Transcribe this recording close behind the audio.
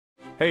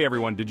Hey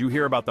everyone, did you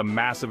hear about the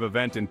massive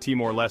event in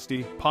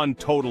Timor-Leste? Pun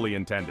totally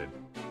intended.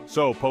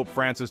 So, Pope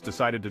Francis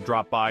decided to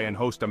drop by and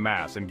host a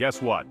mass, and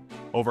guess what?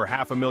 Over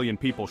 500,000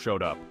 people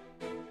showed up.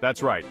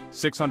 That's right,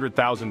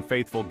 600,000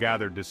 faithful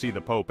gathered to see the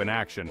Pope in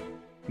action.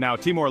 Now,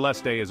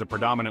 Timor-Leste is a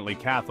predominantly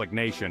Catholic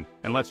nation,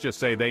 and let's just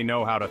say they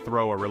know how to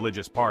throw a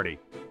religious party.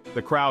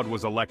 The crowd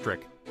was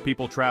electric.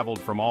 People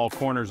traveled from all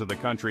corners of the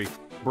country,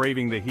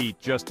 braving the heat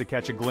just to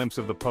catch a glimpse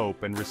of the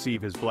Pope and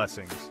receive his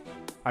blessings.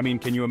 I mean,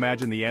 can you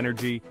imagine the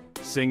energy,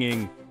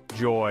 singing,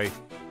 joy,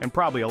 and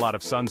probably a lot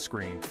of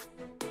sunscreen?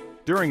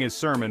 During his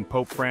sermon,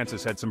 Pope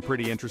Francis had some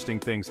pretty interesting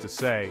things to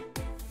say.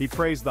 He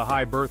praised the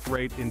high birth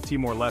rate in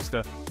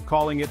Timor-Leste,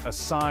 calling it a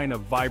sign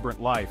of vibrant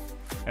life,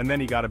 and then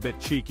he got a bit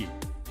cheeky.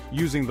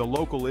 Using the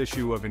local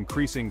issue of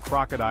increasing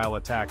crocodile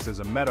attacks as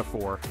a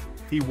metaphor,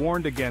 he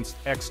warned against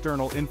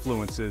external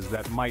influences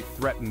that might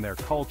threaten their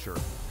culture.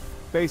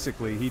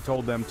 Basically, he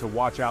told them to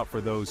watch out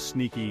for those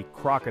sneaky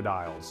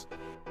crocodiles.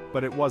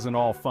 But it wasn't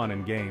all fun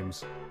and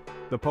games.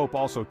 The Pope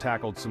also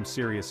tackled some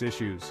serious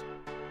issues.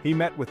 He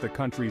met with the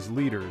country's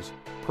leaders,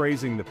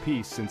 praising the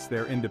peace since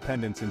their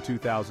independence in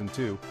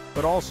 2002,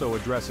 but also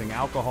addressing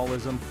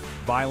alcoholism,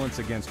 violence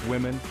against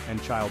women,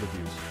 and child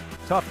abuse.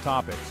 Tough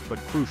topics, but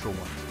crucial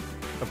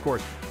ones. Of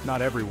course,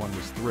 not everyone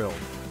was thrilled.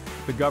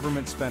 The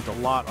government spent a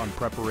lot on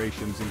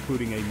preparations,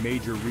 including a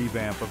major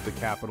revamp of the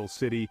capital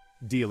city,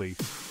 Dili.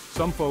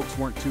 Some folks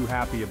weren't too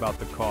happy about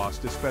the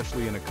cost,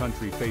 especially in a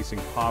country facing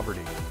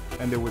poverty,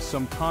 and there was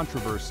some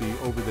controversy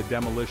over the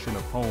demolition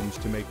of homes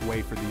to make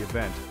way for the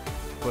event.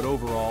 But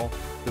overall,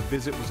 the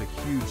visit was a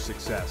huge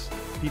success.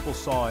 People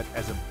saw it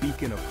as a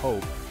beacon of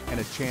hope and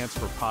a chance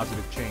for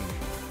positive change.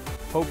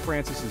 Pope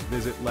Francis's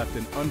visit left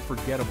an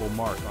unforgettable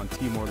mark on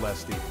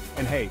Timor-Leste.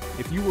 And hey,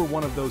 if you were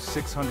one of those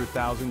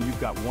 600,000,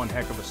 you've got one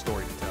heck of a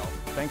story to tell.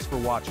 Thanks for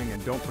watching,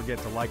 and don't forget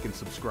to like and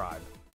subscribe.